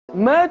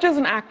Mergers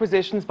and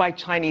acquisitions by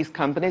Chinese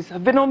companies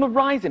have been on the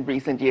rise in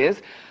recent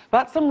years,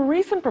 but some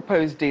recent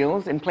proposed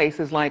deals in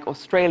places like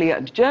Australia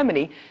and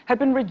Germany have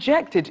been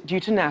rejected due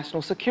to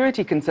national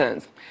security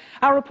concerns.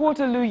 Our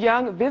reporter Lu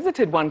Yang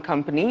visited one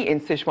company in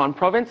Sichuan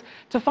province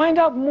to find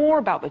out more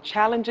about the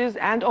challenges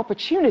and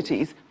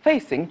opportunities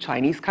facing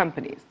Chinese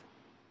companies.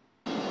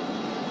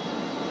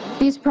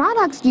 These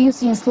products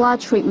used in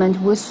sludge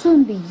treatment will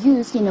soon be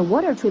used in a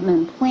water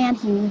treatment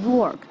plant in New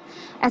York.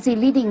 As a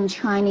leading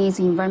Chinese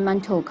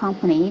environmental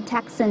company,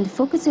 Texent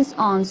focuses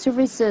on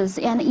services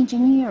and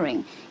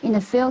engineering in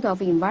the field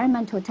of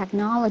environmental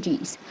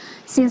technologies.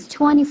 Since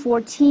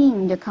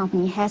 2014, the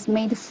company has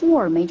made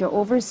 4 major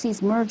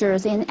overseas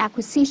mergers and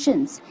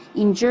acquisitions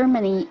in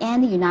Germany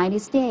and the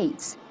United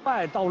States.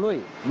 The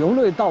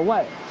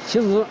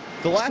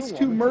last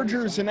 2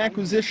 mergers and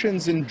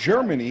acquisitions in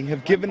Germany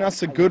have given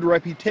us a good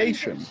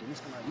reputation.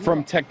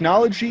 From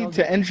technology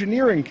to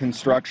engineering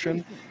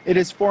construction, it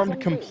has formed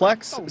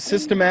complex,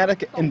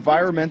 systematic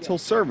environmental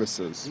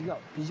services.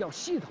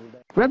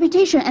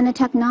 Reputation and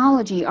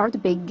technology are the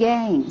big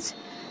gains.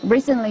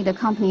 Recently, the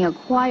company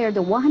acquired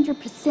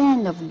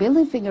 100% of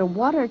Billinger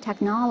Water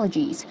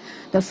Technologies.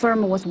 The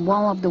firm was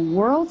one of the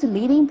world's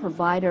leading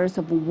providers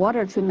of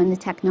water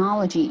treatment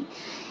technology.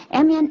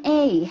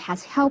 M&A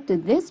has helped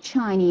this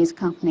Chinese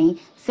company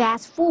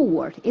fast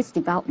forward its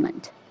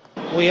development.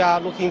 We are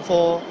looking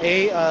for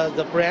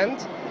the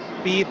brand,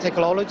 B,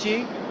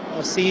 technology,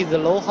 C, the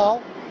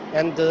know-how,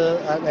 and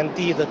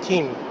D, the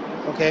team.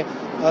 Okay,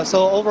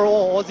 so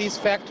overall, all these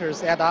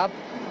factors add up.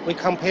 We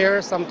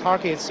compare some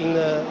targets in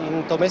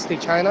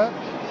domestic China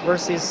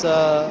versus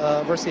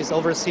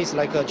overseas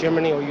like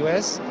Germany or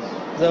US.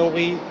 Then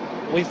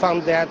we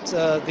found that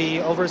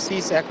the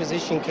overseas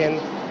acquisition can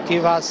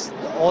give us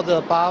all the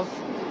above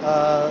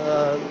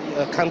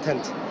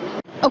content.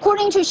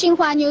 According to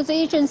Xinhua News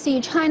Agency,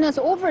 China's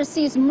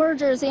overseas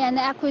mergers and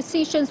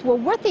acquisitions were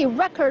worth a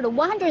record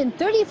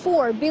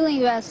 $134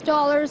 billion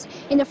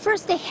in the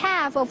first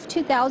half of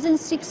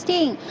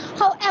 2016.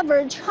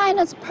 However,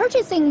 China's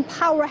purchasing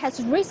power has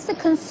raised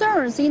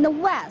concerns in the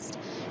West,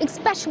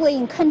 especially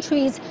in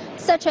countries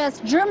such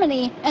as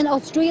Germany and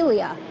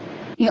Australia.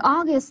 In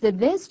August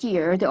this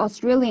year, the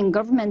Australian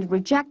government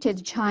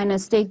rejected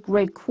China's State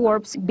Grid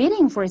Corp's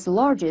bidding for its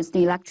largest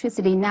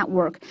electricity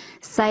network,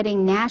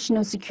 citing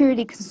national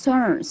security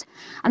concerns.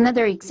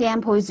 Another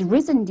example is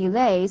recent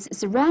delays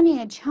surrounding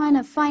a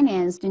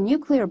China-financed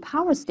nuclear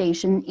power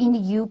station in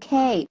the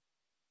UK.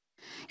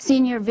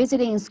 Senior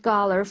visiting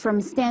scholar from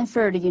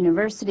Stanford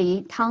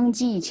University, Tang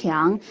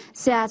Jiqiang,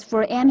 says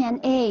for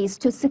M&As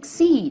to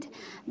succeed,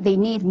 they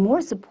need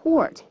more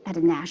support at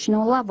a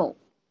national level.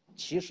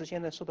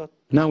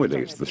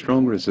 Nowadays, the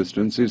strong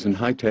resistance is in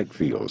high-tech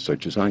fields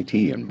such as IT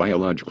and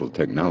biological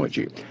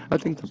technology. I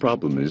think the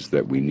problem is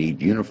that we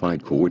need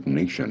unified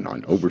coordination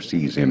on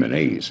overseas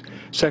M&As.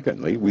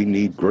 Secondly, we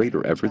need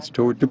greater efforts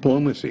toward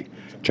diplomacy.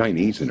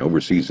 Chinese and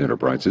overseas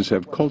enterprises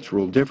have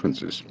cultural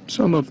differences,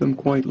 some of them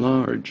quite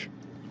large.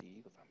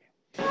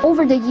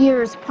 Over the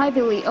years,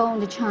 privately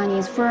owned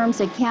Chinese firms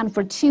account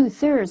for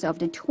 2/3 of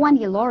the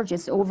 20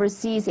 largest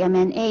overseas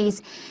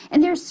M&As,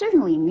 and there are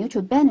certainly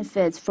mutual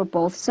benefits for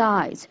both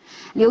sides.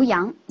 Liu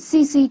Yang,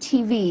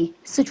 CCTV,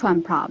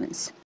 Sichuan Province.